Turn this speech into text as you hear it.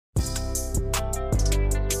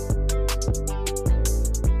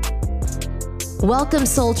Welcome,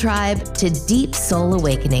 Soul Tribe, to Deep Soul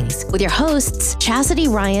Awakenings with your hosts, Chastity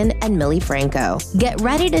Ryan and Millie Franco. Get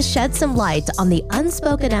ready to shed some light on the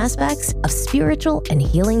unspoken aspects of spiritual and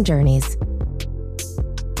healing journeys.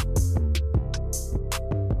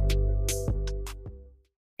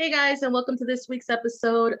 Hey guys, and welcome to this week's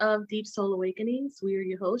episode of Deep Soul Awakenings. We are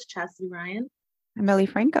your hosts, Chastity Ryan and Millie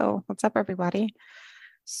Franco. What's up, everybody?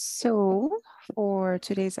 So for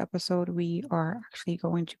today's episode, we are actually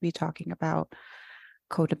going to be talking about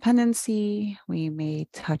codependency. We may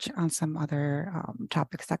touch on some other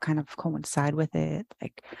topics that kind of coincide with it,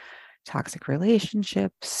 like toxic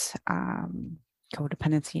relationships,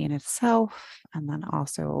 codependency in itself, and then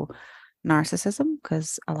also narcissism,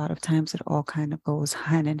 because a lot of times it all kind of goes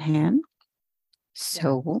hand in hand.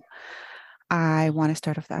 So I want to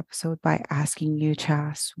start off the episode by asking you,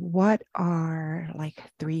 Chas, what are like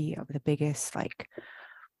 3 of the biggest like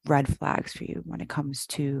red flags for you when it comes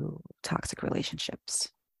to toxic relationships?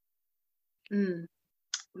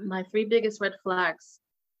 My 3 biggest red flags.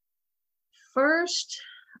 First,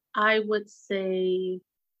 I would say,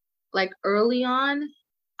 like early on,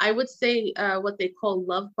 I would say what they call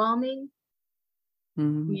love bombing.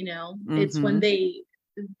 Mm-hmm. You know, it's when they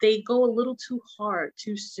go a little too hard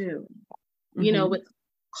too soon. You know, with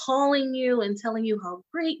calling you and telling you how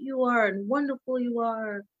great you are and wonderful you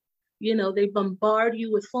are. You know, they bombard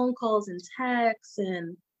you with phone calls and texts,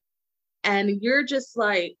 and you're just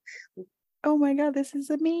like, oh my God, this is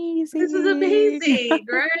amazing. This is amazing,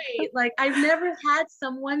 right? Like, I've never had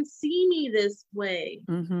someone see me this way.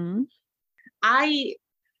 Let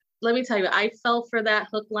me tell you, I fell for that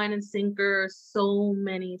hook, line, and sinker so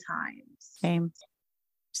many times.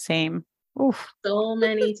 Same. Oof. So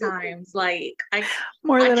many times. Like, I than I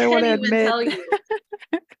want to can't even admit. tell you.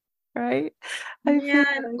 Right?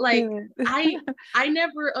 I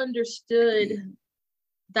never understood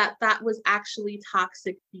that was actually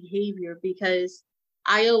toxic behavior, because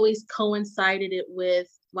I always coincided it with,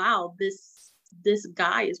 wow, this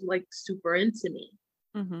guy is like super into me.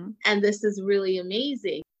 And this is really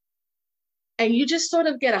amazing. And you just sort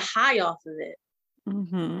of get a high off of it.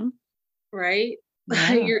 Right?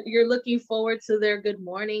 Yeah. You're looking forward to their good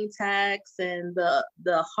morning texts and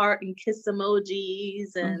the heart and kiss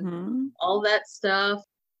emojis and all that stuff.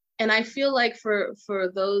 And I feel like for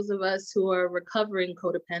those of us who are recovering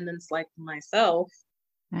codependents like myself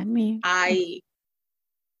and me, I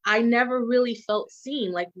never really felt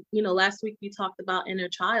seen. Like, you know, last week we talked about inner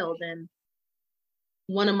child, and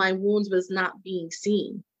one of my wounds was not being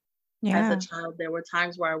seen. As a child. There were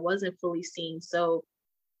times where I wasn't fully seen. So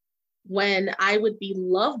when I would be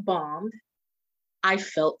love bombed, I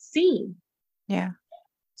felt seen. Yeah.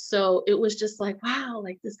 So it was just like, wow,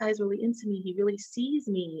 like this guy's really into me. He really sees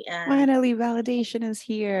me. And finally, validation is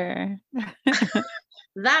here.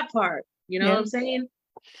 That part, you know what I'm saying?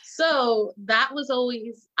 So that was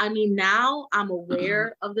always, I mean, now I'm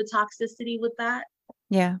aware of the toxicity with that.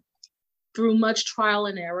 Yeah. Through much trial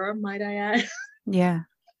and error, might I add. Yeah.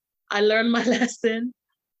 I learned my lesson.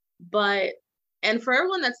 And for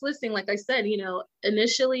everyone that's listening, like I said, you know,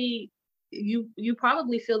 initially you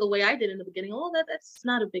probably feel the way I did in the beginning. Oh, that's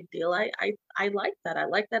not a big deal. I like that. I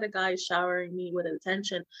like that a guy is showering me with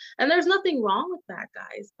attention. And there's nothing wrong with that,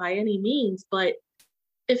 guys, by any means. But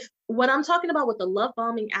if what I'm talking about with the love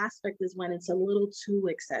bombing aspect is when it's a little too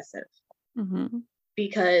excessive.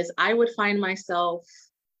 Because I would find myself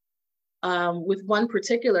with one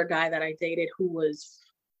particular guy that I dated who was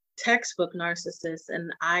textbook narcissist,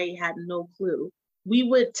 and I had no clue. We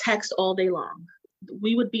would text all day long.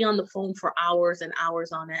 We would be on the phone for hours and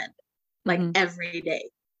hours on end, like every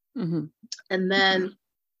day. And then,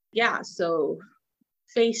 so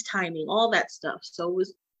FaceTiming, all that stuff. So it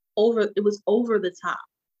was over the top.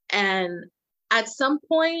 And at some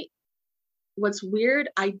point, what's weird,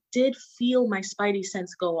 I did feel my spidey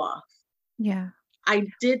sense go off. Yeah. I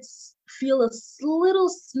did feel a little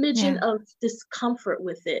smidgen of discomfort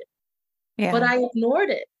with it. Yeah. But I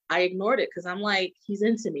ignored it. Because I'm like, he's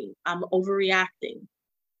into me. I'm overreacting.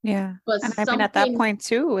 Yeah. But and I mean, at that point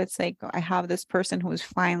too, it's like, I have this person who is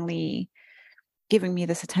finally giving me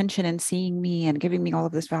this attention and seeing me and giving me all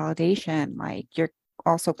of this validation. Like, you're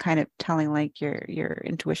also kind of telling like your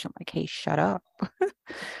intuition, like, hey, shut up.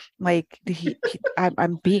 Like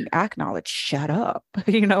I'm being acknowledged. Shut up.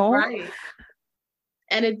 You know? Right.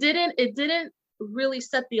 And it didn't really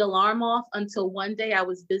set the alarm off until one day I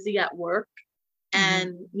was busy at work,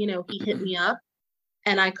 and you know, he hit me up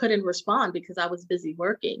and I couldn't respond because I was busy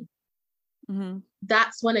working.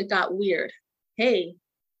 That's when it got weird. Hey,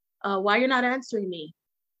 why you're not answering me?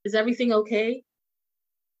 Is everything okay?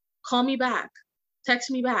 Call me back.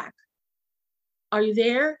 Text me back. Are you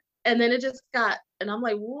there? And then it just got, and I'm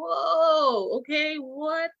like, whoa, okay,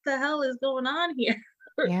 what the hell is going on here?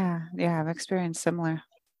 Yeah. Yeah. I've experienced similar.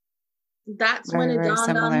 That's when Very, it very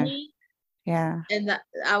dawned on similar. me. Yeah. And that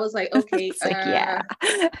I was like, okay, It's like, yeah.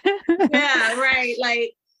 yeah, right.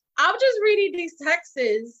 Like, I'm just reading these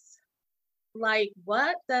texts, like,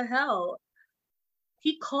 what the hell?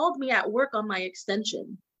 He called me at work on my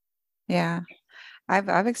extension. Yeah.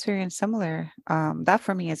 I've experienced similar. That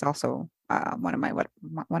for me is also one of my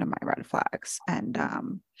red flags. And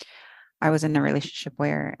I was in a relationship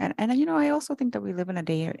where, and you know, I also think that we live in a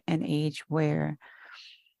day and age where,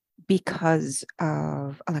 because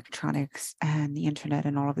of electronics and the internet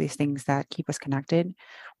and all of these things that keep us connected,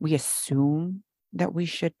 we assume that we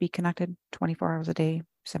should be connected 24 hours a day,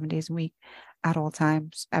 7 days a week, at all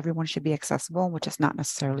times. Everyone should be accessible, which is not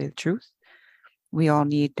necessarily the truth. We all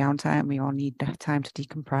need downtime. We all need time to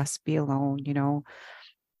decompress, be alone, you know,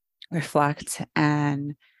 reflect.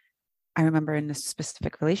 And I remember in this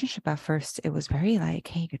specific relationship at first, it was very like,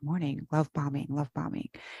 hey, good morning, love bombing,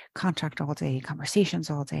 contact all day, conversations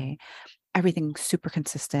all day, everything super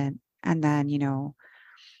consistent. And then, you know,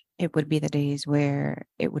 it would be the days where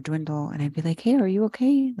it would dwindle and I'd be like, hey, are you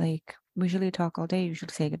okay? Like, we usually talk all day. You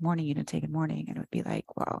should say good morning. You didn't say good morning. And it would be like,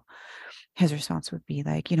 well, his response would be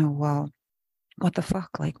like, you know, well, what the fuck?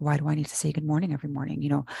 Like, why do I need to say good morning every morning? You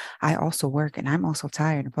know, I also work and I'm also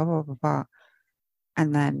tired, blah, blah, blah, blah.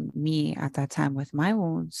 And then me at that time with my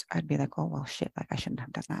wounds, I'd be like, oh, well, shit, like I shouldn't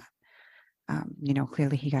have done that. You know,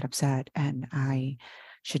 clearly he got upset and I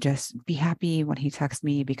should just be happy when he texts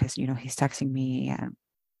me because, you know, he's texting me. And,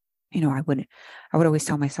 you know, I would always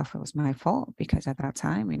tell myself it was my fault because at that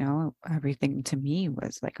time, you know, everything to me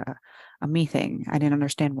was like a me thing. I didn't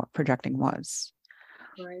understand what projecting was.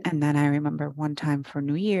 Right. And then I remember one time for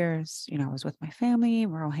New Year's, you know, I was with my family,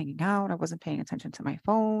 we're all hanging out. I wasn't paying attention to my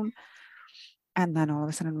phone. And then all of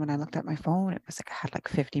a sudden, when I looked at my phone, it was like I had like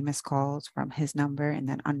 50 missed calls from his number and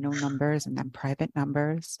then unknown numbers and then private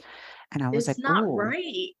numbers. And I was It's like, not oh,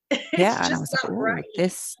 right. yeah. It's And I just was like, not oh, right.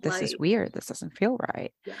 this is Like, weird. This doesn't feel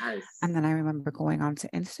right. yes. And then I remember going on to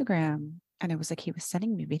Instagram and it was like he was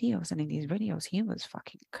sending me videos. And in these videos, he was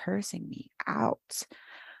fucking cursing me out,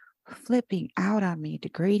 flipping out on me,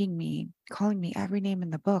 degrading me, calling me every name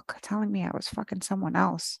in the book, telling me I was fucking someone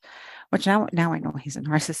else. Which now I know he's a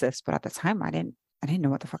narcissist, but at the time I didn't know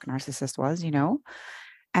what the fuck a narcissist was, you know?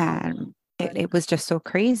 Oh my And God. it was just so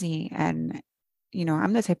crazy. And, you know,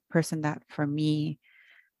 I'm the type of person that for me,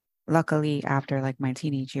 luckily after like my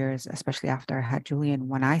teenage years, especially after I had Julian,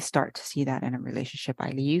 when I start to see that in a relationship,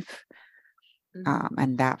 I leave. Mhm.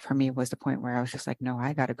 And that for me was the point where I was just like, no,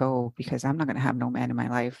 I gotta go because I'm not gonna have no man in my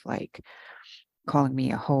life like calling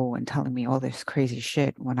me a hoe and telling me all this crazy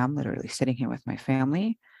shit when I'm literally sitting here with my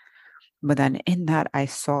family. But then in that, I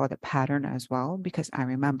saw the pattern as well, because I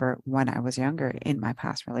remember when I was younger in my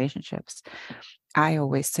past relationships, I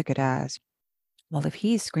always took it as, well, if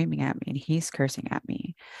he's screaming at me and he's cursing at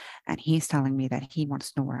me and he's telling me that he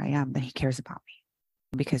wants to know where I am, then he cares about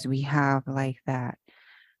me. Because we have like that,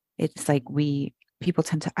 it's like people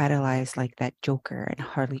tend to idolize like that Joker and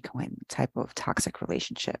Harley Quinn type of toxic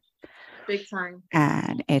relationship. Big time.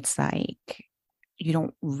 And it's like, you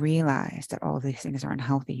don't realize that all these things are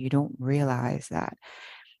unhealthy. You don't realize that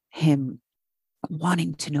him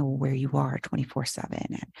wanting to know where you are 24/7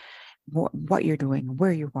 and what you're doing and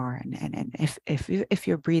where you are and if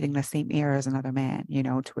you're breathing the same air as another man, you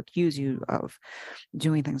know, to accuse you of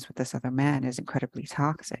doing things with this other man is incredibly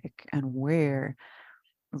toxic. And we're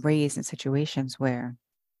raised in situations where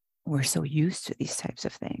we're so used to these types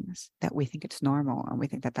of things that we think it's normal and we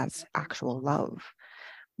think that that's actual love.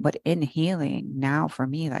 But in healing now, for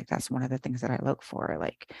me, like that's one of the things that I look for.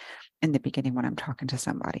 Like in the beginning when I'm talking to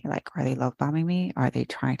somebody, like, are they love bombing me? Are they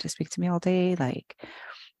trying to speak to me all day? Like,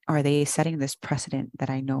 are they setting this precedent that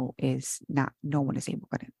I know is not, no one is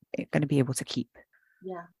going to be able to keep?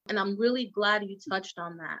 Yeah. And I'm really glad you touched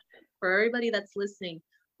on that. For everybody that's listening,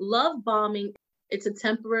 love bombing, it's a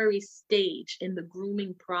temporary stage in the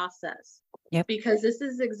grooming process Yep. because this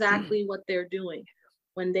is exactly what they're doing.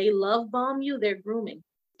 When they love bomb you, they're grooming.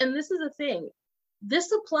 And this is the thing.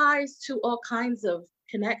 This applies to all kinds of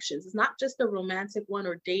connections. It's not just a romantic one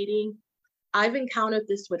or dating. I've encountered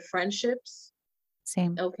this with friendships,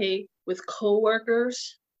 Same. okay, with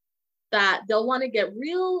coworkers that they'll want to get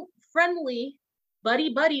real friendly,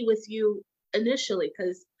 buddy with you initially.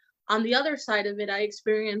 Because on the other side of it, I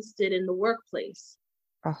experienced it in the workplace.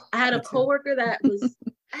 Oh, I had me a too. coworker that was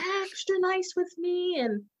extra nice with me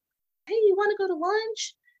and, hey, you want to go to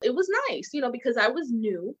lunch? It was nice, you know, because I was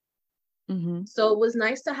new Mm-hmm. So it was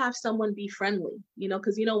nice to have someone be friendly,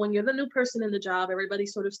 because, when you're the new person in the job, everybody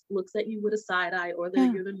sort of looks at you with a side eye, or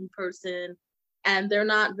Yeah. you're the new person and they're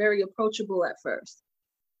not very approachable at first.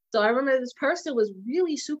 So I remember this person was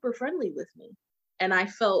really super friendly with me and I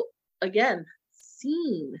felt, again,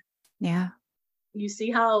 seen. Yeah. You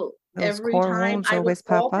see how Those every core time wounds I would always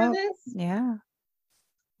fall pop for up. this, Yeah.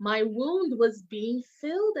 my wound was being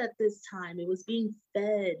filled at this time. It was being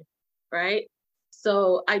fed, right?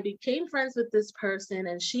 So I became friends with this person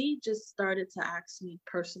and she just started to ask me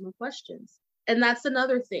personal questions. And that's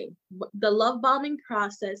another thing. The love bombing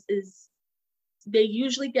process is, they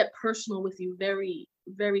usually get personal with you very,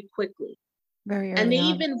 very quickly. Very And early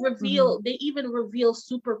on. they even reveal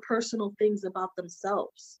super personal things about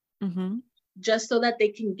themselves, Mm-hmm. just so that they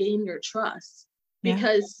can gain your trust. Yeah.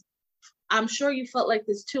 Because I'm sure you felt like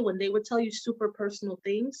this too when they would tell you super personal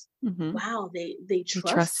things. Mm-hmm. Wow, they You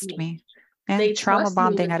trust me. Yeah. They Trauma trust me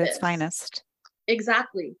bonding with at its this. finest.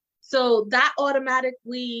 Exactly. So that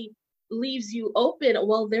automatically leaves you open.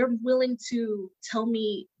 Well, they're willing to tell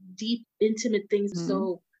me deep, intimate things, Mm-hmm.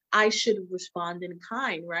 so I should respond in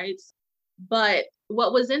kind, right? But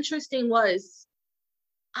what was interesting was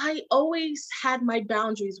I always had my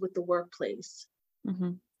boundaries with the workplace.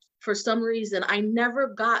 Mm-hmm. For some reason, I never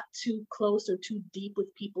got too close or too deep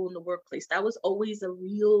with people in the workplace. That was always a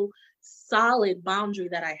real solid boundary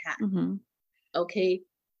that I had. Mm-hmm. Okay.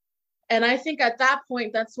 And I think at that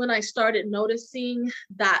point, that's when I started noticing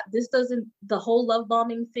that the whole love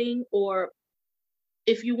bombing thing, or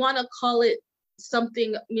if you want to call it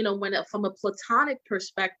something, from a platonic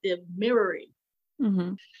perspective, mirroring.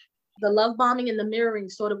 Mm-hmm. The love bombing and the mirroring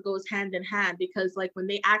sort of goes hand in hand, because like when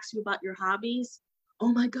they ask you about your hobbies,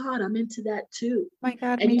 oh my God, I'm into that too. My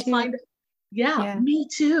God, And me you too. find, Yeah. me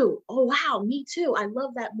too. Oh wow, me too. I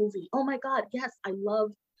love that movie. Oh my God, yes, I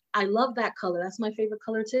love that color. That's my favorite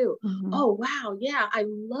color too. Mm-hmm. Oh wow, yeah, I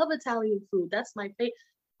love Italian food. That's my favorite.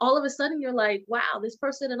 All of a sudden you're like, wow, this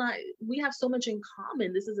person and we have so much in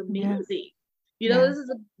common. This is amazing. Yeah.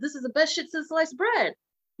 This is the best shit since sliced bread.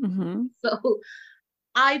 Mm-hmm. So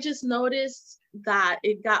I just noticed that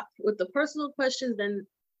it got with the personal questions. Then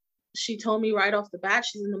she told me right off the bat,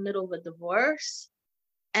 she's in the middle of a divorce.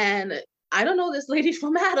 And I don't know this lady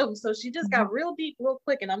from Adam. So she just got real deep real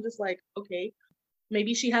quick. And I'm just like, okay,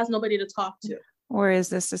 maybe she has nobody to talk to. Or is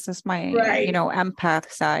this my, right.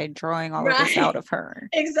 empath side drawing all of this out of her?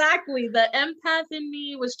 Exactly. The empath in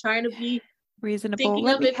me was trying to be reasonable. thinking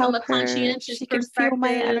Let of me it from help a her. conscientious She can perspective. feel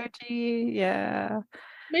my energy. Yeah.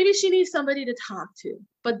 Maybe she needs somebody to talk to.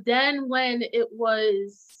 But then when it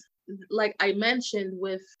was, like I mentioned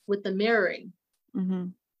with the mirroring, Mm-hmm.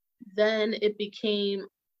 then it became,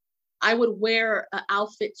 I would wear an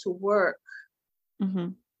outfit to work. Mm-hmm.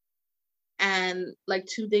 And like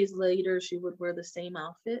 2 days later, she would wear the same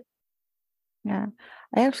outfit. Yeah.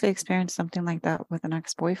 I actually experienced something like that with an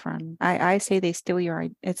ex-boyfriend. I say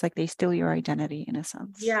it's like they steal your identity in a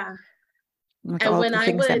sense. Yeah. With And all when the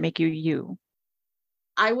things that make you you.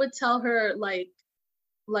 I would tell her like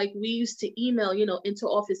we used to email, into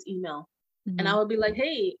office email. Mm-hmm. And I would be like,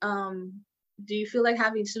 hey, do you feel like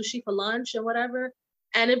having sushi for lunch or whatever?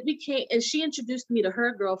 And she introduced me to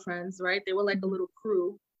her girlfriends, right? They were like a little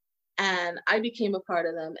crew. And I became a part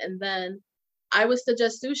of them. And then I would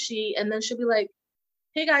suggest sushi. And then she'll be like,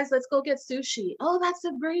 hey guys, let's go get sushi. Oh, that's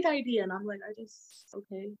a great idea. And I'm like,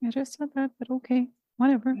 okay. I just said that, but okay,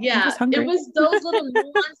 whatever. Yeah, it was those little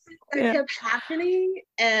nuances that kept happening.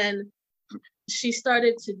 And she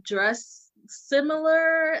started to dress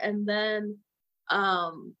similar. And then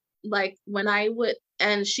like when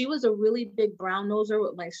and she was a really big brown noser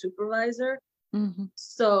with my supervisor. Mm-hmm.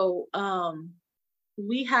 So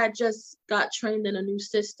we had just got trained in a new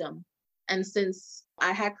system. And since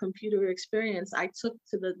I had computer experience, I took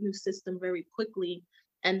to the new system very quickly.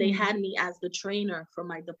 And they had me as the trainer for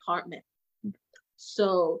my department.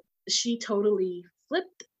 So she totally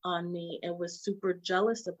flipped on me and was super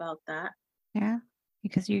jealous about that. Yeah,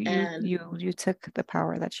 because you took the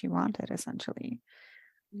power that she wanted, essentially.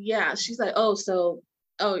 Yeah, she's like, so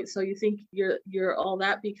you think you're all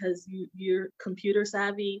that because you're computer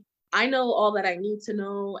savvy? I know all that I need to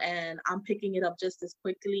know, and I'm picking it up just as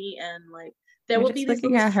quickly. And like, there will be these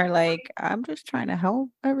looking at her like, I'm just trying to help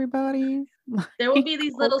everybody. There will be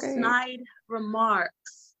these little okay. snide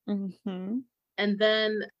remarks. Mm-hmm. And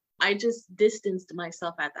then I just distanced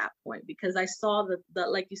myself at that point because I saw the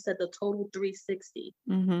like you said, the total 360.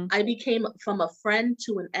 Mm-hmm. I became from a friend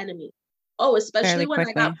to an enemy. Oh, especially when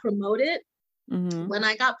I got promoted. Mm-hmm. When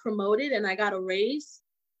I got promoted and I got a raise,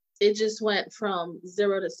 it just went from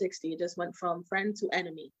 0 to 60. It just went from friend to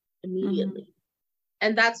enemy immediately.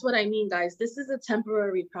 And that's what I mean, guys. This is a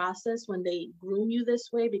temporary process when they groom you this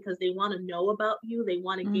way because they want to know about you. They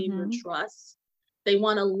want to gain your trust. They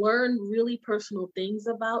want to learn really personal things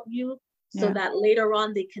about you so that later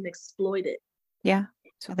on they can exploit it. Yeah.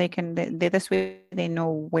 So they can, this way they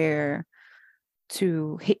know where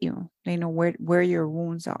to hit you. They know where your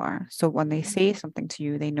wounds are. So when they say something to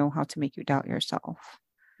you, they know how to make you doubt yourself.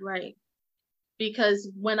 Right. Because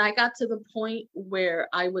when I got to the point where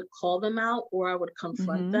I would call them out or I would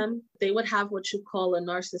confront them, they would have what you call a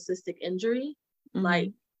narcissistic injury.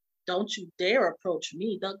 Like, don't you dare approach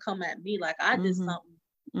me. Don't come at me like I did something.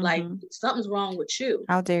 Like, something's wrong with you.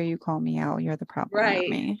 How dare you call me out? You're the problem, not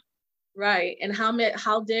me. Right. And how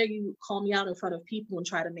dare you call me out in front of people and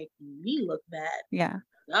try to make me look bad? Yeah.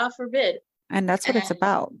 God forbid. And that's what it's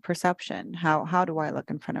about, perception. How do I look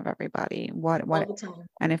in front of everybody? What all the time.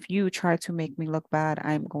 And if you try to make me look bad,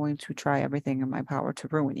 I'm going to try everything in my power to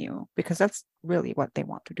ruin you, because that's really what they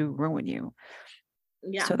want to do, ruin you.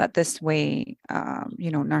 Yeah. So that this way,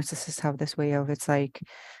 narcissists have this way of, it's like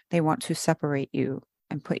they want to separate you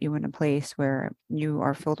and put you in a place where you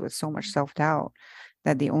are filled with so much self-doubt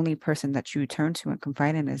that the only person that you turn to and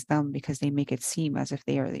confide in is them, because they make it seem as if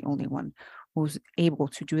they are the only one who's able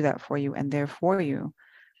to do that for you and there for you.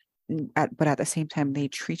 But at the same time, they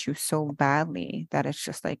treat you so badly that it's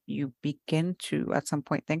just like you begin to, at some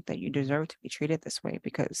point, think that you deserve to be treated this way,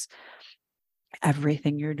 because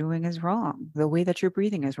everything you're doing is wrong. The way that you're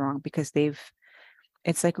breathing is wrong, because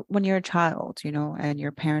it's like when you're a child, and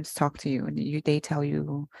your parents talk to you and they tell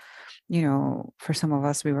you, for some of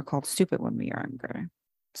us, we were called stupid when we were younger.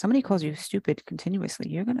 Somebody calls you stupid continuously,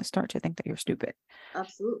 you're going to start to think that you're stupid.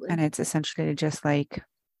 Absolutely. And it's essentially just like,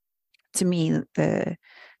 to me, the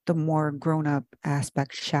more grown-up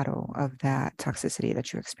aspect shadow of that toxicity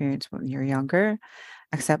that you experience when you're younger,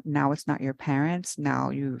 except now it's not your parents.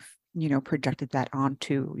 Now you've projected that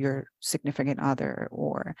onto your significant other,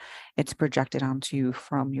 or it's projected onto you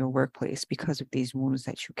from your workplace because of these wounds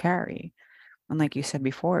that you carry. And like you said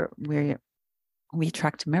before, we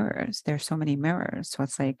attract mirrors. There's so many mirrors. So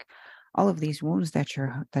it's like all of these wounds that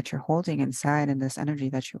you're holding inside, and this energy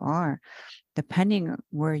that you are, depending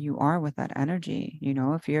where you are with that energy,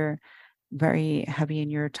 if you're very heavy in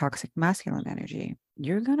your toxic masculine energy,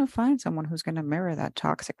 you're going to find someone who's going to mirror that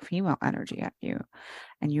toxic female energy at you.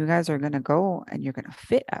 And you guys are going to go and you're going to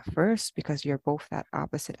fit at first because you're both that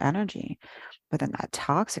opposite energy. But then that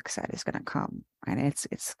toxic side is going to come, and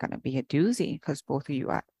it's going to be a doozy, because both of you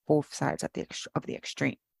at both sides of the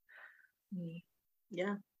extreme.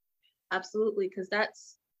 Yeah, absolutely. Because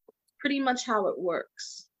that's pretty much how it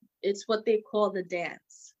works. It's what they call the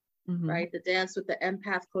dance, right? The dance with the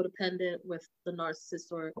empath codependent, with the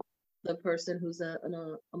narcissist, or the person who's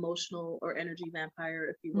an emotional or energy vampire,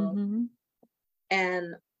 if you will.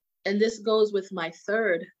 And this goes with my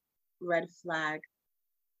third red flag,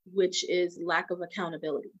 which is lack of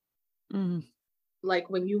accountability.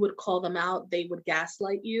 Like when you would call them out, they would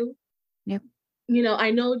gaslight you. Yep.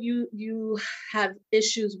 I know you have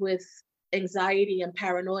issues with anxiety and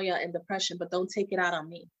paranoia and depression, but don't take it out on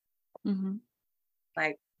me.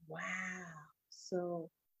 Like, wow. So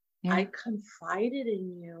I confided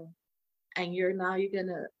in you, and you're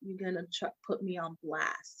gonna put me on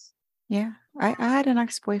blast. Yeah, I had an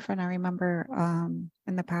ex-boyfriend. I remember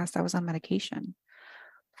in the past, I was on medication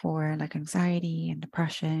for like anxiety and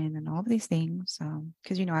depression and all of these things.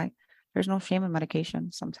 Because there's no shame in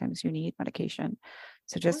medication. Sometimes you need medication.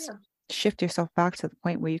 So just shift yourself back to the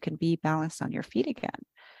point where you can be balanced on your feet again.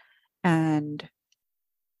 And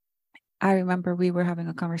I remember we were having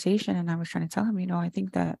a conversation, and I was trying to tell him, I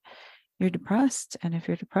think that you're depressed. And if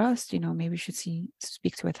you're depressed, maybe you should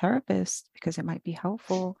speak to a therapist, because it might be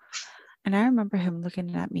helpful. And I remember him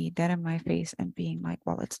looking at me dead in my face and being like,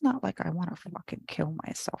 well, it's not like I want to fucking kill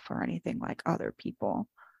myself or anything like other people.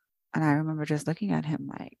 And I remember just looking at him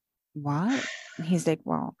like, what? And he's like,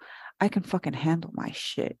 well, I can fucking handle my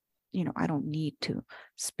shit. I don't need to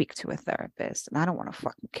speak to a therapist, and I don't want to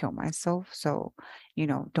fucking kill myself. So,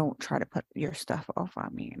 don't try to put your stuff off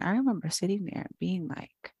on me. And I remember sitting there and being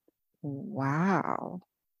like, wow,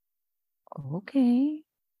 okay.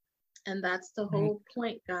 And that's the whole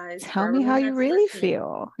point, guys. Tell me how you really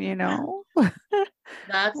feel,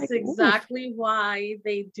 That's like, exactly why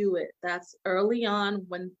they do it. That's early on,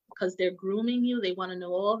 because they're grooming you. They want to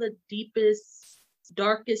know all the deepest,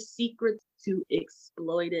 darkest secrets to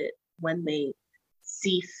exploit it when they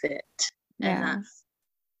see fit. Yeah. And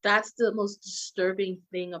that's the most disturbing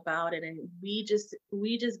thing about it. And we just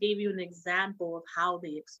gave you an example of how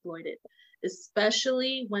they exploit it,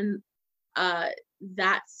 especially when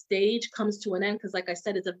that stage comes to an end, because like I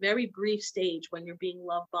said, it's a very brief stage when you're being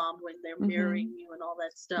love bombed, when they're mirroring you and all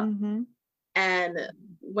that stuff. And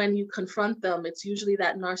when you confront them, it's usually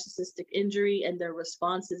that narcissistic injury, and their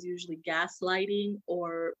response is usually gaslighting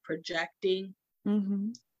or projecting,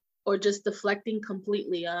 or just deflecting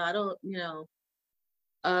completely. I don't,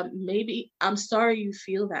 maybe I'm sorry you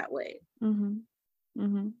feel that way.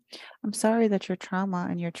 I'm sorry that your trauma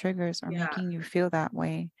and your triggers are making you feel that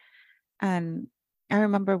way. And I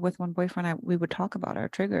remember with one boyfriend, we would talk about our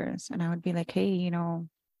triggers, and I would be like, hey,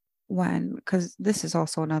 because this is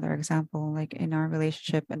also another example, like in our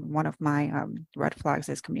relationship, and one of my red flags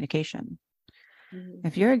is communication.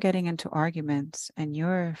 If you're getting into arguments and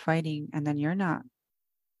you're fighting, and then you're not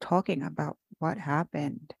talking about what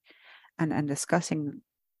happened and discussing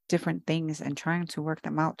different things and trying to work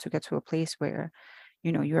them out to get to a place where,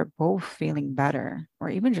 you're both feeling better, or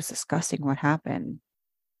even just discussing what happened,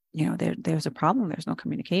 there's a problem. There's no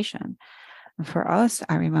communication. And for us,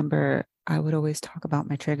 I remember I would always talk about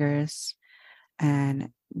my triggers. And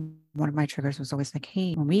one of my triggers was always like,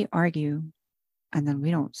 hey, when we argue and then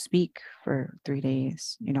we don't speak for 3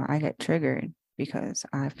 days, I get triggered because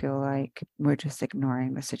I feel like we're just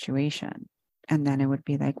ignoring the situation. And then it would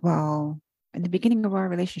be like, well, in the beginning of our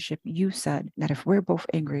relationship, you said that if we're both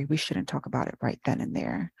angry, we shouldn't talk about it right then and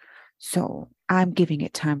there. So I'm giving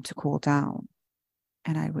it time to cool down.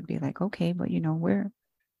 And I would be like, okay, but we're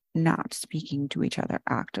not speaking to each other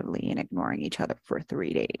actively and ignoring each other for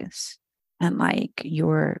 3 days. And like,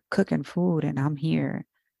 you're cooking food and I'm here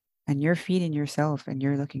and you're feeding yourself and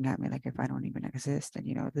you're looking at me like if I don't even exist.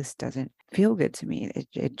 And, this doesn't feel good to me.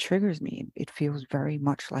 It triggers me. It feels very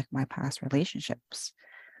much like my past relationships.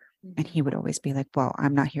 And he would always be like, well,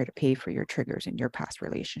 I'm not here to pay for your triggers in your past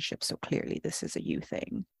relationships. So clearly this is a you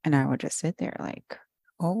thing. And I would just sit there like,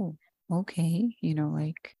 oh, okay,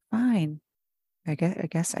 like, fine. I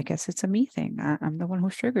guess it's a me thing. I'm the one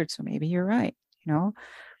who's triggered. So maybe you're right. Now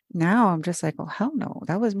I'm just like, oh, hell no.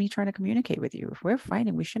 That was me trying to communicate with you. If we're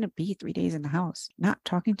fighting, we shouldn't be 3 days in the house, not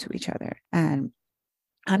talking to each other. And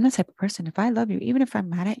I'm the type of person, if I love you, even if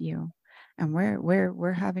I'm mad at you and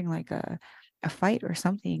we're having like a fight or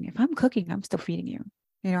something, if I'm cooking, I'm still feeding you.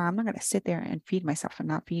 I'm not going to sit there and feed myself and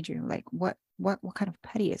not feed you. Like, what kind of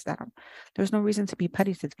petty is that? There's no reason to be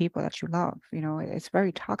petty to the people that you love. It's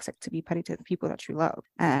very toxic to be petty to the people that you love.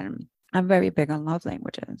 And I'm very big on love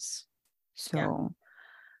languages. So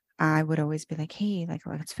I would always be like, hey, like,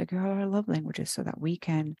 let's figure out our love languages so that we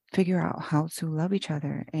can figure out how to love each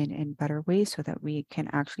other in better ways so that we can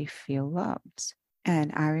actually feel loved.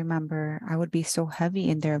 And I remember I would be so heavy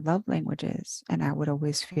in their love languages, and I would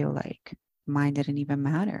always feel like mine didn't even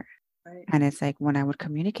matter. Right. And it's like when I would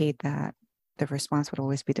communicate that, the response would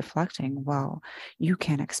always be deflecting. Well, you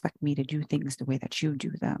can't expect me to do things the way that you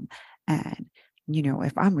do them. And,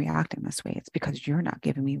 if I'm reacting this way, it's because you're not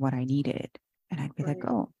giving me what I needed. And I'd be like,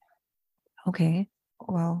 oh, okay,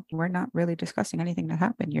 well, we're not really discussing anything that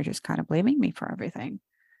happened. You're just kind of blaming me for everything.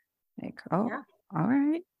 Like, oh, all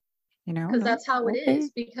right. Because that's how it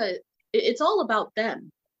is, because it's all about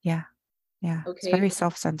them. Yeah. Okay. It's very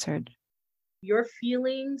self-centered. Your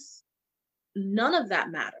feelings, none of that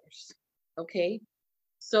matters. Okay.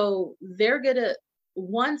 So they're gonna,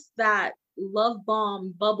 once that love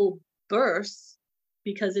bomb bubble bursts,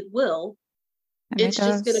 because it will, it's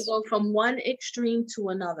just gonna go from one extreme to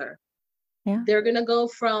another. Yeah. They're gonna go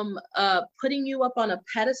from putting you up on a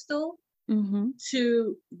pedestal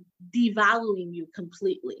to devaluing you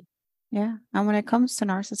completely. Yeah. And when it comes to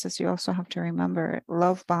narcissists, you also have to remember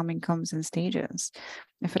love bombing comes in stages.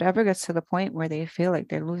 If it ever gets to the point where they feel like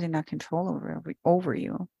they're losing that control over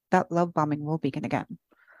you, that love bombing will begin again.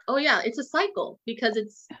 Oh yeah, it's a cycle, because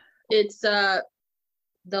it's the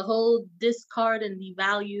whole discard and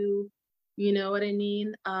devalue, you know what I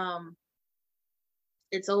mean?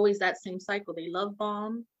 It's always that same cycle. They love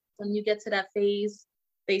bomb. When you get to that phase,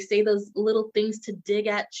 they say those little things to dig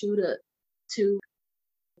at you, to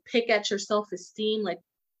pick at your self-esteem, like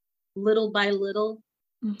little by little.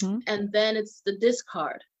 And then it's the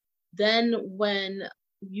discard. Then when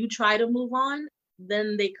you try to move on,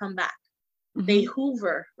 then they come back. They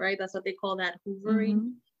hoover, right? That's what they call that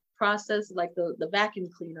hoovering process, like the vacuum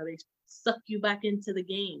cleaner. They suck you back into the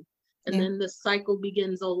game, and then the cycle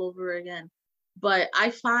begins all over again. But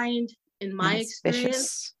I find in my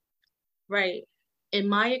experience, right, in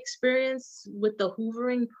my experience with the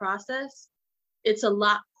hoovering process, it's a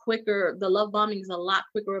lot quicker. The love bombing is a lot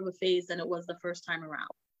quicker of a phase than it was the first time around,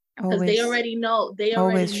 because they already know.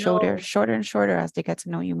 Shorter and shorter as they get to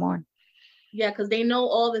know you more. Yeah, because they know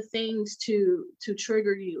all the things to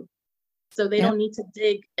trigger you, so they don't need to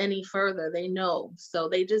dig any further. They know, so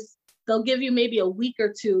they just they'll give you maybe a week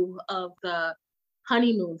or two of the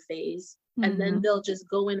honeymoon phase, and then they'll just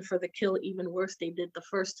go in for the kill even worse they did the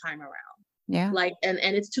first time around. Yeah. Like, and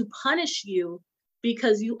it's to punish you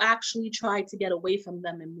because you actually tried to get away from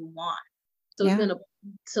them and move on. So Yeah.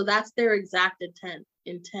 so that's their exact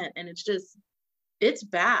intent. And it's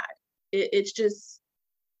bad. It's just,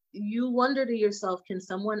 you wonder to yourself, can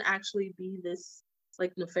someone actually be this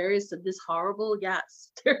like nefarious, this horrible?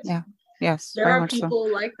 Yes. Yeah. Yes. There Very are much so.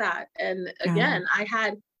 people like that. And Yeah. again,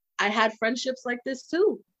 I had friendships like this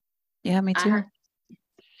too. Yeah, me I too. had,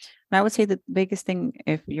 And I would say the biggest thing,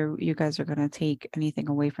 if you guys are gonna take anything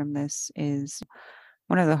away from this, is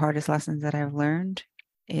one of the hardest lessons that I've learned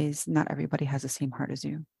is not everybody has the same heart as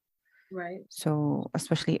you. right. So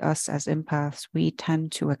especially us as empaths, we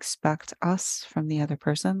tend to expect us from the other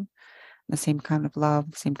person, the same kind of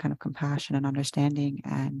love, same kind of compassion and understanding.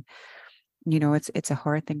 And it's a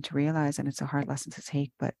hard thing to realize, and it's a hard lesson to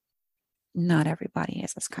take, but not everybody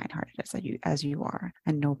is as kind-hearted as you are.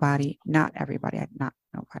 And not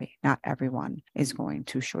everyone is going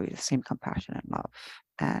to show you the same compassion and love.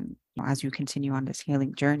 And as you continue on this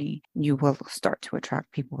healing journey, you will start to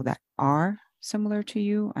attract people that are similar to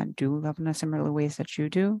you and do love in a similar ways that you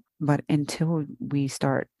do. But until we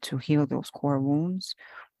start to heal those core wounds,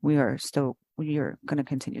 you're going to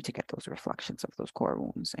continue to get those reflections of those core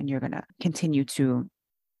wounds, and you're going to continue to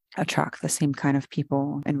attract the same kind of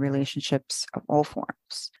people and relationships of all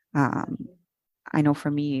forms. I know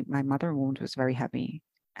for me, my mother wound was very heavy.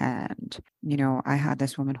 And, I had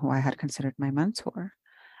this woman who I had considered my mentor.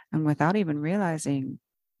 And without even realizing,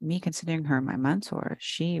 me considering her my mentor,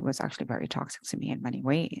 she was actually very toxic to me in many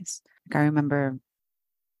ways. Like, I remember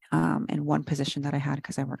in one position that I had,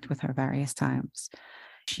 because I worked with her various times,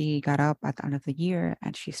 she got up at the end of the year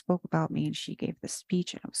and she spoke about me, and she gave this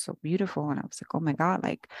speech, and it was so beautiful. And I was like, oh my God,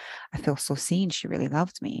 like, I feel so seen. She really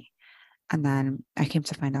loved me. And then I came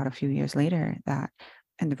to find out a few years later that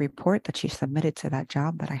in the report that she submitted to that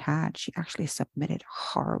job that I had, she actually submitted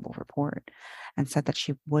a horrible report and said that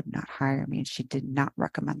she would not hire me, and she did not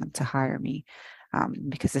recommend them to hire me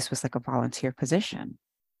because this was like a volunteer position.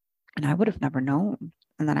 And I would have never known.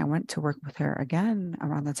 And then I went to work with her again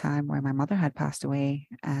around the time where my mother had passed away.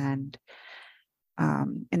 And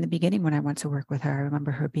in the beginning, when I went to work with her, I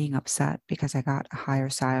remember her being upset because I got a higher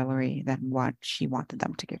salary than what she wanted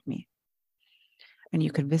them to give me. And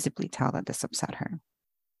you could visibly tell that this upset her.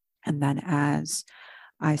 And then as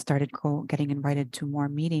I started getting invited to more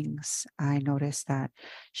meetings, I noticed that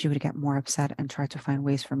she would get more upset and try to find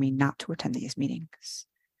ways for me not to attend these meetings.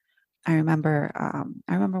 I remember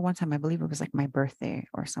one time, I believe it was like my birthday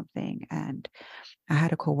or something, and I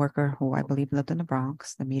had a coworker who I believe lived in the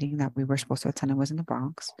Bronx. The meeting that we were supposed to attend was in the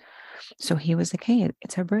Bronx. So he was like, hey,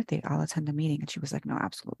 it's her birthday, I'll attend the meeting. And she was like, no,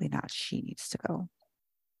 absolutely not. She needs to go.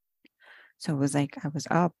 So it was like I was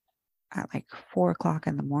up at like 4 o'clock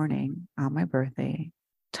in the morning on my birthday,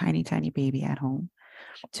 tiny, tiny baby at home,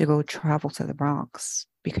 to go travel to the Bronx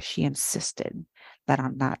because she insisted that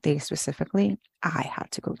on that day specifically, I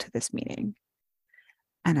had to go to this meeting.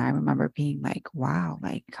 And I remember being like, wow,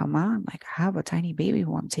 like, come on, like, I have a tiny baby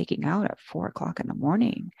who I'm taking out at 4 o'clock in the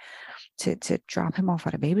morning to drop him off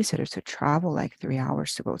at a babysitter to travel like 3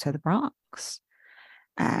 hours to go to the Bronx.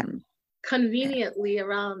 And Conveniently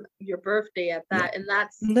around your birthday at that. And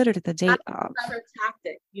that's literally the day of. another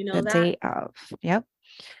tactic, you know The that? day of. Yep.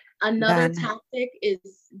 Another Then, tactic is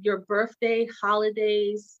your birthday,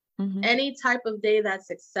 holidays, any type of day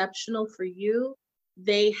that's exceptional for you,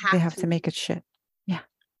 they have to make it shit. Yeah.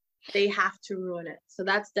 They have to ruin it. So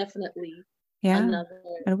that's definitely another.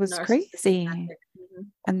 It was crazy. Tactic.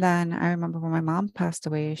 And then I remember when my mom passed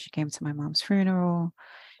away, she came to my mom's funeral.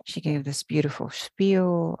 She gave this beautiful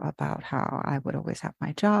spiel about how I would always have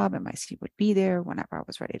my job and my seat would be there whenever I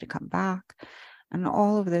was ready to come back. And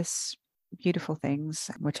all of this beautiful things,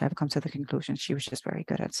 which I've come to the conclusion she was just very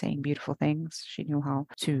good at saying beautiful things. She knew how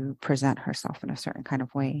to present herself in a certain kind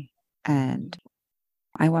of way. And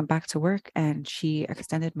I went back to work, and she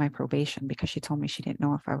extended my probation because she told me she didn't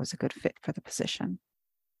know if I was a good fit for the position.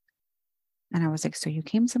 And I was like, so you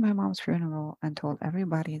came to my mom's funeral and told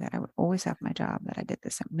everybody that I would always have my job, that I did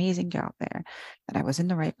this amazing job there, that I was in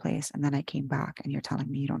the right place. And then I came back and you're telling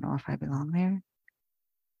me you don't know if I belong there.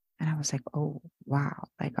 And I was like, oh, wow.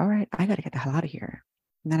 Like, all right, I got to get the hell out of here.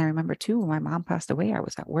 And then I remember too, when my mom passed away, I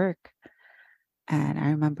was at work. And I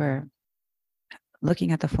remember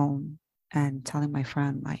looking at the phone and telling my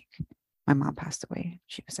friend, like, my mom passed away.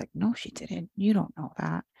 She was like, no, she didn't. You don't know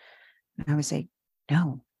that. And I was like,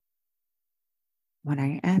 no. When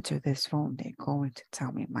I answer this phone, they're going to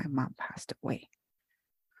tell me my mom passed away.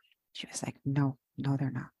 She was like, no,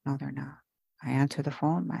 they're not. No, they're not. I answer the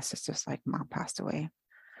phone. My sister's like, Mom passed away.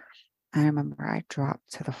 I remember I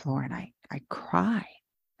dropped to the floor and I cried.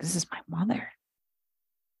 This is my mother.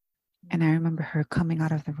 And I remember her coming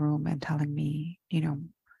out of the room and telling me,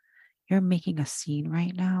 you're making a scene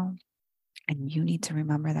right now. And you need to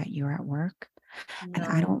remember that you're at work. And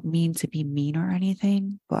I No, don't mean to be mean or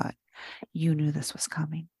anything, but you knew this was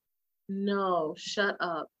coming. no, shut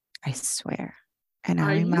up. I swear. And Are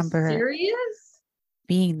I you remember serious?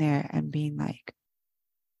 being there and being like,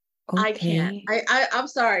 I can't. okay, I'm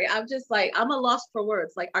sorry. I'm just like, I'm a loss for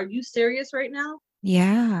words. Like, are you serious right now?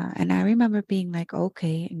 yeah. And I remember being like,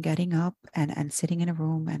 okay, and getting up and sitting in a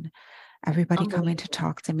room and everybody coming to Unbelievable.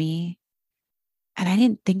 talk to me. And I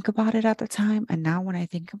didn't think about it at the time. And now when I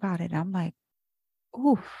think about it, I'm like,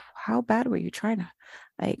 oof, how bad were you trying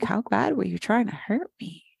to, how bad were you trying to hurt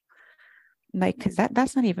me? Like, because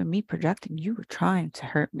that's not even me projecting. You were trying to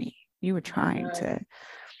hurt me. You were trying Right. to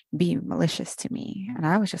be malicious to me. And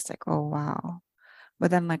I was just like, oh, wow.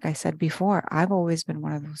 But then, like I said before, I've always been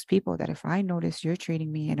one of those people that if I notice you're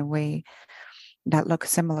treating me in a way that looks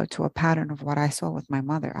similar to a pattern of what I saw with my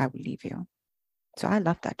mother, I would leave you. So I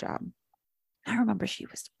left that job. I remember she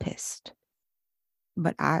was pissed.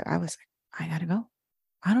 But I was like, I gotta go.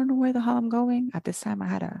 I don't know where the hell I'm going. At this time, I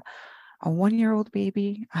had a 1-year-old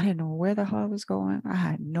baby. I didn't know where the hell I was going. I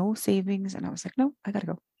had no savings. And I was like, no, I gotta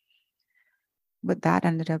go. But that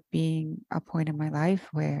ended up being a point in my life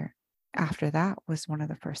where after that was one of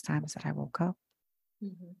the first times that I woke up.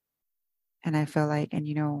 Mhm. And I feel like,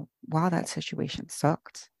 and while that situation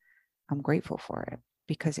sucked, I'm grateful for it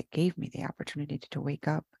because it gave me the opportunity to wake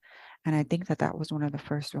up. And I think that that was one of the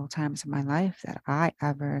first real times in my life that I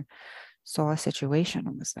ever saw a situation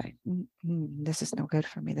and was like, this is no good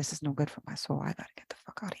for me. This is no good for my soul. I got to get the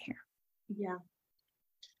fuck out of here. Yeah.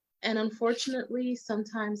 And unfortunately,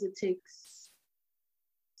 sometimes it takes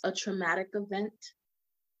a traumatic event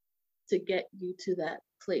to get you to that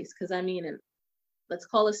place. Because I mean, and let's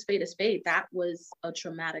call a spade a spade. That was a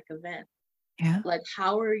traumatic event. Yeah. Like,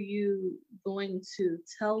 how are you going to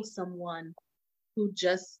tell someone who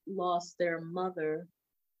just lost their mother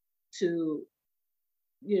to,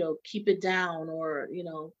 keep it down, or,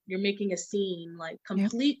 you're making a scene, like Yep.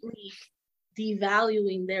 completely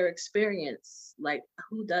devaluing their experience? Like,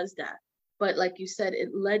 who does that? But like you said,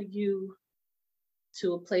 it led you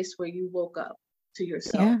to a place where you woke up to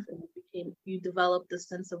yourself Yeah. and you developed a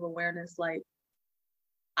sense of awareness, like,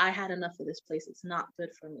 I had enough of this place. It's not good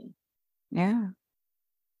for me. Yeah.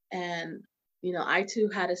 And, I too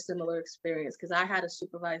had a similar experience because I had a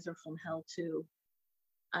supervisor from hell too.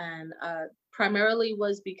 And primarily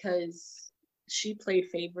was because she played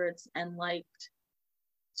favorites and liked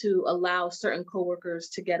to allow certain coworkers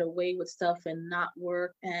to get away with stuff and not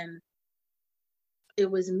work. And it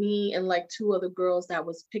was me and like two other girls that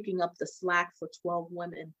was picking up the slack for 12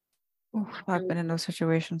 women. Oof, I've And been in those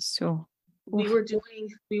situations too. we Oof. were doing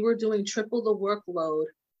we were doing triple the workload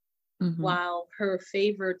Mm-hmm. while her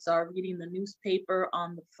favorites are reading the newspaper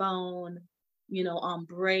on the phone, on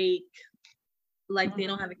break, like they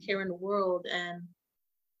don't have a care in the world. And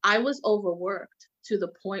I was overworked to the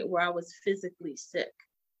point where I was physically sick.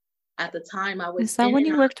 At the time, I was Is that in when and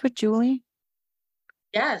you out. worked with Julie?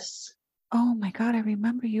 Yes, Oh my God, I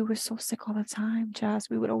remember you were so sick all the time, Jazz.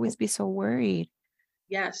 We would always be so worried.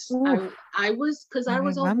 yes. Oof, I was, because I I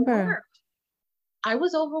was remember. overworked. I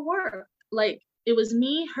was overworked. Like, it was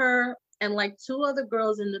me, her, and like two other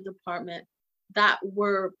girls in the department that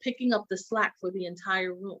were picking up the slack for the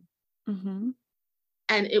entire room. Mm-hmm.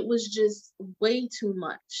 And it was just way too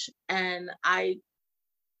much. And I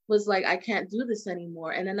was like, I can't do this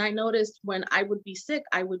anymore. And then I noticed when I would be sick,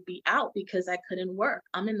 I would be out because I couldn't work.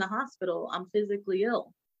 I'm in the hospital. I'm physically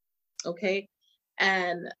ill. Okay.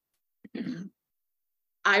 And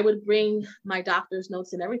I would bring my doctor's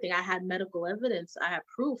notes and everything. I had medical evidence. I had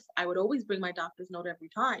proof. I would always bring my doctor's note every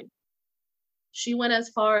time. She went as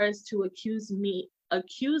far as to accuse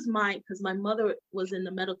because my mother was in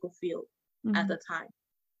the medical field at Mm-hmm. the time.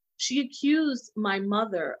 She accused my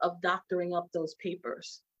mother of doctoring up those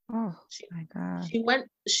papers. Oh She my God.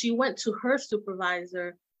 she went to her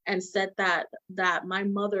supervisor and said that my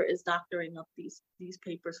mother is doctoring up these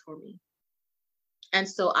papers for me. And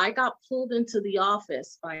so I got pulled into the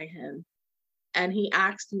office by him, and he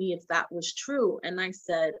asked me if that was true. And I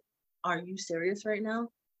said, "Are you serious right now?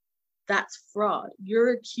 That's fraud.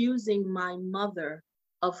 You're accusing my mother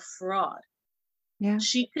of fraud. Yeah.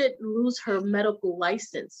 She could lose her medical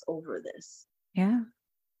license over this. Yeah.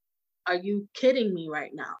 Are you kidding me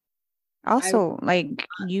right now?" I Also, like,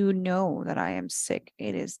 that I am sick.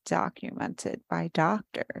 It is documented by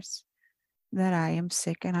doctors that I am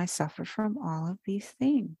sick and I suffer from all of these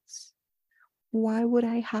things. Why would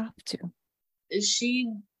I have to?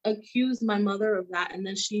 She accused my mother of that, and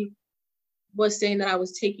then she was saying that I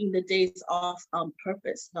was taking the days off on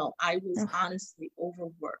purpose. No, I was Ugh, honestly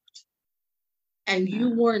overworked. And you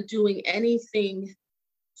yeah. weren't doing anything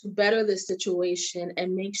to better the situation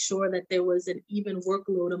and make sure that there was an even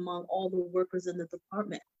workload among all the workers in the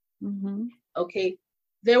department. Mm-hmm. Okay.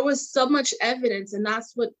 There was so much evidence, and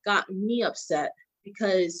that's what got me upset,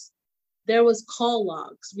 because there was call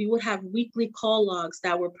logs. We would have weekly call logs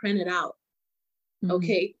that were printed out. Mm-hmm.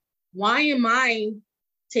 Okay. Why am I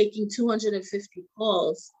taking 250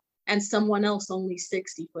 calls and someone else only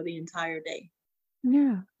 60 for the entire day?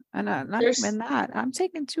 Yeah. And not There's even that. I'm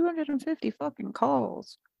taking 250 fucking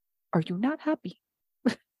calls. Are you not happy?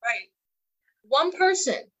 right. One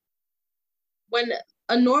person, when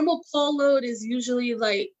a normal call load is usually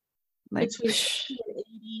like Like, between 60 and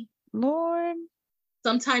 80, Lord.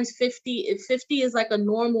 sometimes 50. If 50 is like a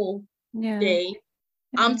normal Yeah. day,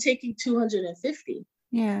 I'm Yeah. taking 250.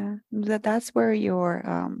 Yeah. That's where your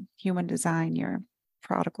human design, your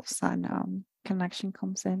prodigal son connection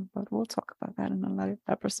comes in. But we'll talk about that in another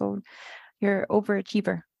episode. You're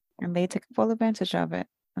overachiever and they take full advantage of it.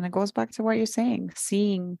 And it goes back to what you're saying,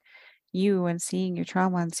 seeing you and seeing your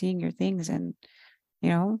trauma and seeing your things and, you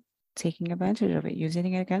know, taking advantage of it,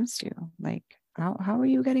 using it against you. Like, how are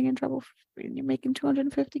you getting in trouble when you're making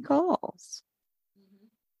 250 calls? Mhm.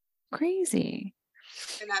 Crazy.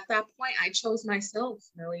 And at that point, I chose myself,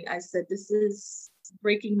 Millie. I said, this is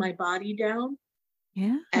breaking my body down.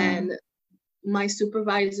 Yeah. And my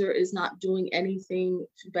supervisor is not doing anything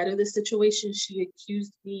to better the situation. She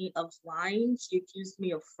accused me of lying. She accused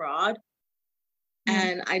me of fraud. Yeah.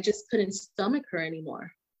 And I just couldn't stomach her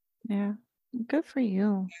anymore. Yeah. Good for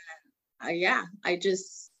you. Yeah,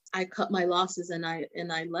 I cut my losses and I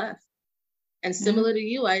left. And Yeah. similar to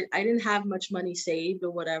you, I didn't have much money saved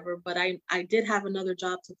or whatever, but I did have another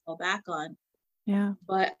job to fall back on. Yeah.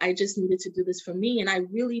 But I just needed to do this for me. And I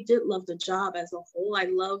really did love the job as a whole. I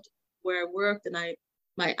loved where I worked, and I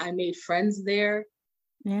made friends there,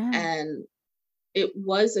 Yeah. and it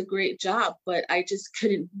was a great job, but I just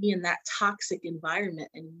couldn't be in that toxic environment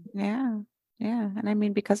anymore. Yeah. Yeah. And I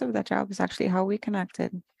mean, because of that job is actually how we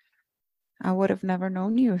connected. I would have never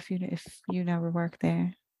known you if you never worked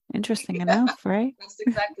there. Interesting Yeah, enough, right? that's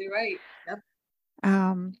exactly right. Yep.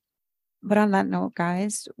 Um, but on that note,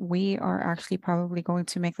 guys, we are actually probably going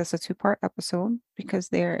to make this a two-part episode because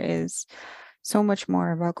there is so much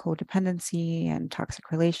more about codependency and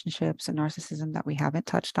toxic relationships and narcissism that we haven't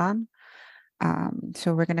touched on.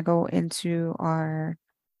 So we're going to go into our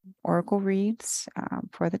oracle reads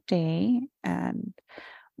for the day, and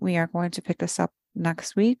we are going to pick this up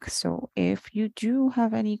next week. So if you do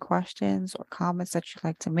have any questions or comments that you'd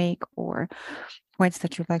like to make or points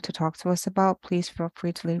that you'd like to talk to us about, please feel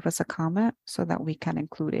free to leave us a comment so that we can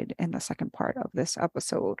include it in the second part of this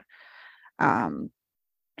episode. Um,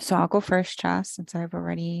 so I'll go first, Chas, since I've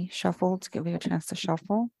already shuffled to give you a chance to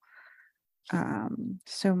shuffle.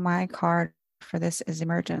 So my card for this is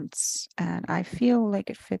emergence, and I feel like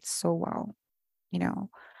it fits so well. You know,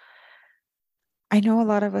 I know a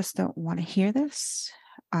lot of us don't want to hear this,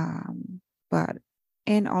 but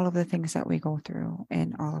in all of the things that we go through,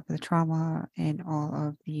 in all of the trauma, in all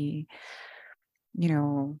of the, you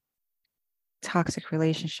know, toxic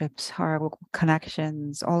relationships, horrible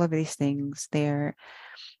connections, all of these things, there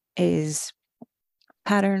is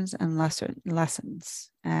patterns and lessons.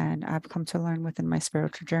 And I've come to learn within my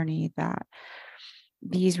spiritual journey that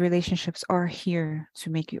these relationships are here to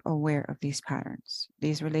make you aware of these patterns.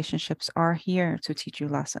 These relationships are here to teach you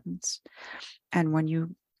lessons. And when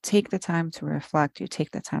you take the time to reflect, you take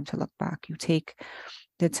the time to look back, you take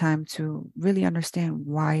the time to really understand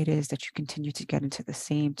why it is that you continue to get into the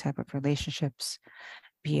same type of relationships,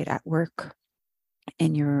 be it at work,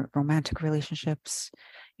 in your romantic relationships,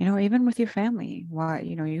 even with your family. Why,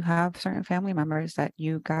 you have certain family members that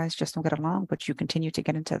you guys just don't get along, but you continue to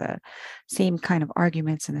get into the same kind of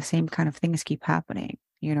arguments and the same kind of things keep happening.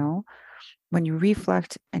 When you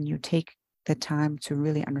reflect and you take the time to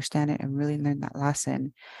really understand it and really learn that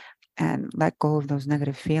lesson and let go of those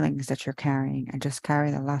negative feelings that you're carrying and just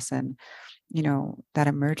carry the lesson, that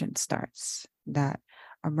emergence starts, that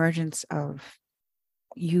emergence of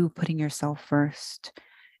you putting yourself first,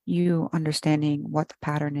 you understanding what the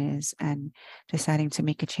pattern is and deciding to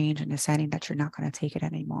make a change and deciding that you're not going to take it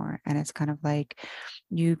anymore. And it's kind of like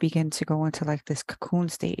you begin to go into like this cocoon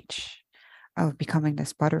stage of becoming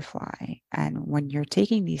this butterfly. And when you're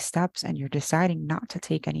taking these steps and you're deciding not to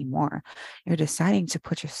take anymore, you're deciding to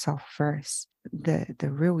put yourself first. The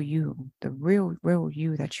real you, the real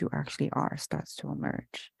you that you actually are starts to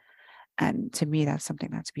emerge. And to me, that's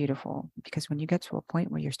something that's beautiful, because when you get to a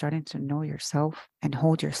point where you're starting to know yourself and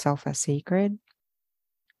hold yourself as sacred,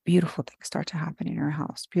 beautiful things start to happen in your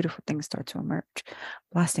house. Beautiful things start to emerge.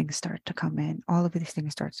 Blessings start to come in. All of these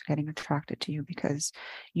things start getting attracted to you because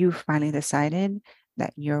you finally decided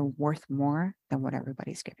that you're worth more than what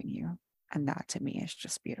everybody's giving you. And that to me is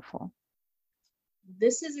just beautiful.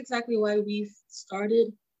 This is exactly why we've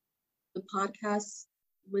started the podcast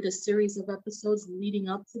with a series of episodes leading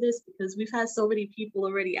up to this, because we've had so many people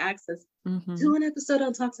already ask us, do an episode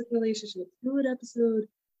on toxic relationships, do an episode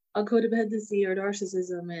on codependency or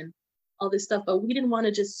narcissism and all this stuff. But we didn't want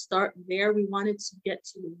to just start there. We wanted to get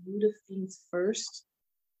to the root of things first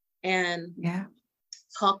and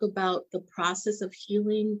talk about the process of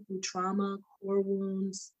healing through trauma, core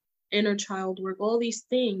wounds, inner child work, all these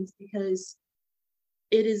things, because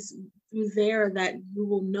it is through there that you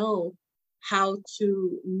will know how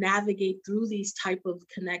to navigate through these type of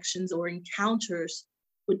connections or encounters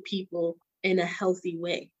with people in a healthy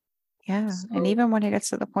way. Yeah. So, and even when it gets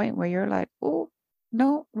to the point where you're like, oh,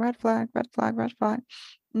 no, red flag, red flag, red flag.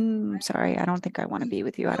 Sorry, I don't think I want to be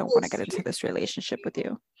with you. I don't want to get into this relationship with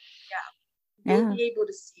you. You'll be able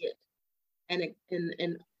to see it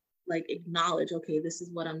and like acknowledge, okay, this is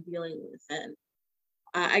what I'm dealing with. And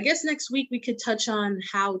I guess next week we could touch on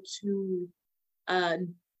how to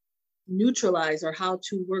neutralize or how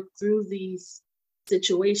to work through these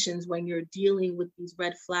situations when you're dealing with these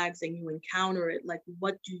red flags and you encounter it. Like,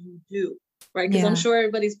 what do you do? Right? Because I'm sure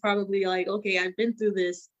everybody's probably like, okay, I've been through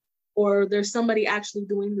this, or there's somebody actually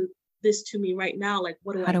doing this to me right now. Like,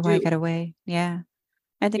 what do I do? How do I get away? Yeah.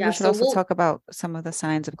 I think we should also talk about some of the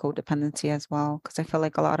signs of codependency as well, because I feel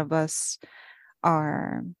like a lot of us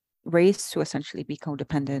are raised to essentially be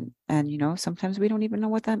codependent. And, you know, sometimes we don't even know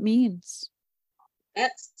what that means.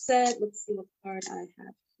 That said, let's see what card I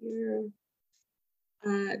have here.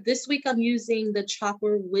 This week I'm using the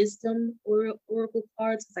Chakra Wisdom Oracle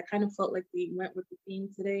cards because I kind of felt like we went with the theme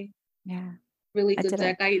today. Yeah. Really good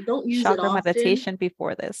deck. I don't use it often. Meditation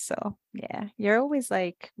before this. So yeah, you're always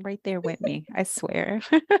like right there with me. I swear.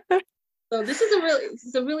 So this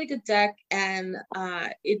is a really good deck, and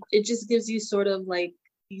it just gives you sort of like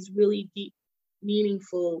these really deep,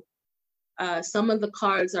 meaningful. Some of the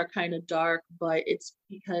cards are kind of dark, but it's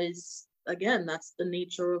because again, that's the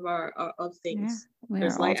nature of things. Yeah,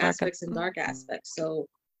 there's light aspects and dark aspects. So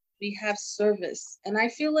we have service, and I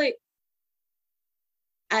feel like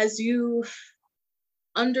as you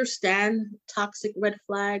understand toxic red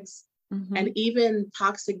flags and even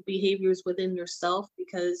toxic behaviors within yourself,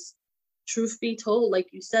 because truth be told, like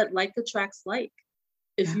you said, like attracts like.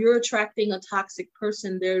 If you're attracting a toxic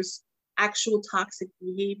person, there's actual toxic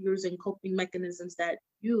behaviors and coping mechanisms that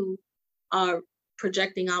you are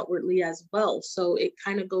projecting outwardly as well. So it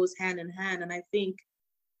kind of goes hand in hand. And I think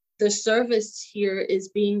the service here is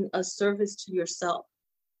being a service to yourself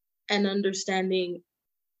and understanding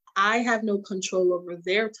I have no control over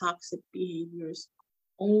their toxic behaviors,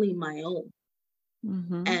 only my own.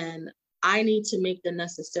 And I need to make the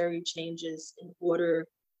necessary changes in order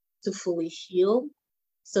to fully heal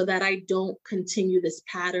so that I don't continue this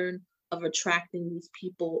pattern of attracting these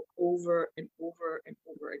people over and over and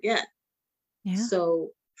over again. Yeah. So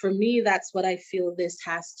for me, that's what I feel this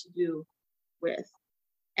has to do with.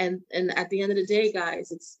 And at the end of the day,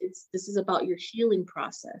 guys, this is about your healing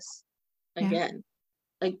process. Again,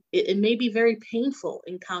 like it may be very painful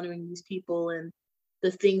encountering these people and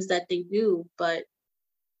the things that they do, but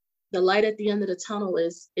the light at the end of the tunnel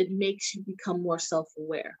is it makes you become more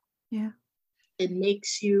self-aware. Yeah. It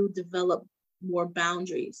makes you develop more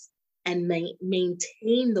boundaries and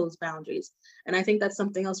maintain those boundaries. And I think that's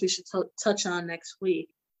something else we should touch on next week.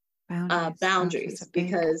 Boundaries,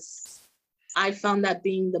 because I found that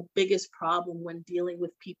being the biggest problem when dealing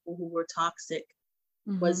with people who were toxic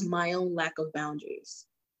was my own lack of boundaries.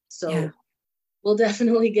 So we'll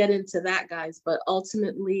definitely get into that, guys. But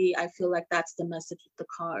ultimately, I feel like that's the message of the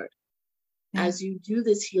card. As you do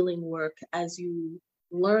this healing work, as you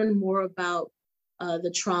learn more about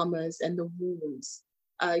the traumas and the wounds,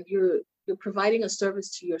 you're providing a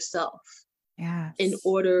service to yourself in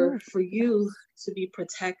order for you to be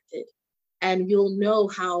protected. And you'll know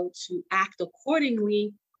how to act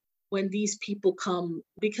accordingly when these people come,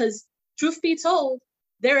 because truth be told,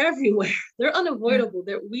 they're everywhere. They're unavoidable.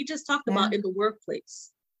 We just talked about in the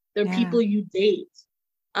workplace. They're people you date.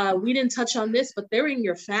 We didn't touch on this, but they're in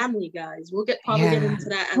your family, guys. We'll probably get into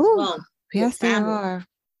that as well. Yes, they are.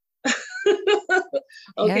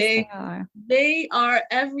 Okay. Yes, they are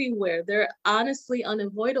everywhere. They're honestly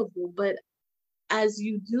unavoidable, but as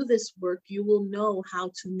you do this work, you will know how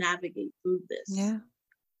to navigate through this. Yeah.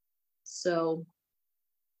 So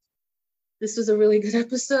this was a really good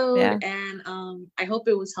episode. Yeah. And I hope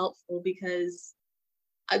it was helpful, because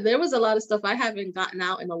there was a lot of stuff I haven't gotten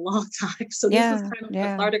out in a long time. So this was kind of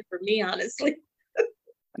cathartic for me, honestly.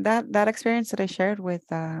 That experience that I shared with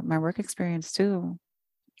my work experience too,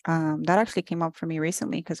 that actually came up for me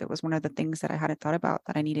recently, because it was one of the things that I hadn't thought about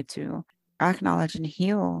that I needed to acknowledge and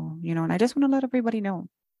heal, and I just want to let everybody know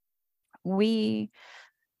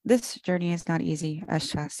this journey is not easy. As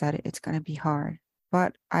Chas said, it's going to be hard,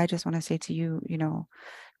 but I just want to say to you,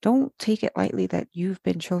 don't take it lightly that you've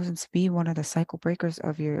been chosen to be one of the cycle breakers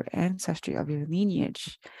of your ancestry, of your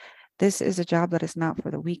lineage. This is a job that is not for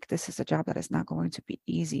the weak. This is a job that is not going to be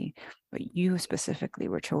easy, but you specifically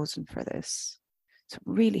were chosen for this. So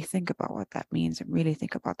really think about what that means, and really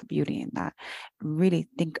think about the beauty in that, and really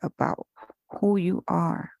think about who you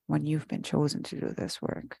are when you've been chosen to do this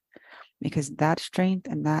work. Because that strength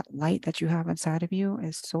and that light that you have inside of you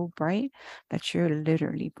is so bright that you're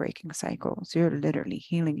literally breaking cycles. You're literally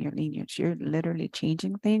healing your lineage. You're literally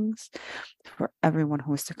changing things for everyone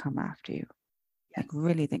who is to come after you. Like,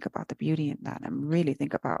 really think about the beauty in that, and really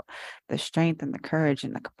think about the strength and the courage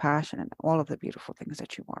and the compassion and all of the beautiful things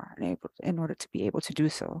that you are in order to be able to do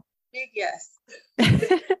so. Big yes.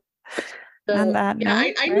 On that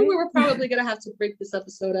note, I knew we were probably going to have to break this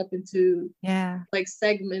episode up into like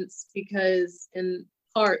segments, because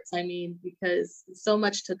because it's so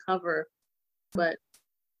much to cover, but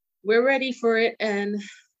we're ready for it. And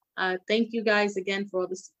thank you guys again for all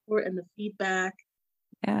the support and the feedback.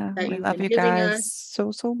 Yeah, we love you guys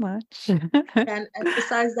so much. Can't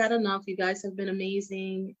emphasize that enough. You guys have been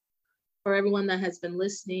amazing. For everyone that has been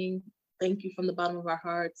listening, thank you from the bottom of our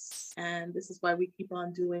hearts. And this is why we keep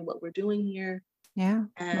on doing what we're doing here. Yeah,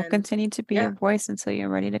 and we'll continue to be your voice until you're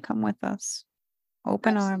ready to come with us.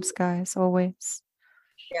 Open arms, guys, always.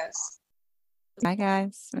 Yes. Bye,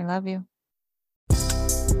 guys. We love you.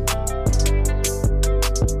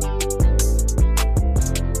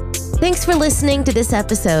 Thanks for listening to this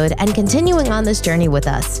episode and continuing on this journey with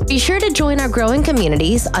us. Be sure to join our growing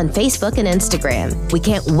communities on Facebook and Instagram. We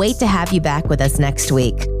can't wait to have you back with us next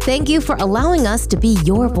week. Thank you for allowing us to be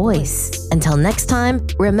your voice. Until next time,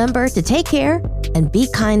 remember to take care and be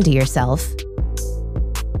kind to yourself.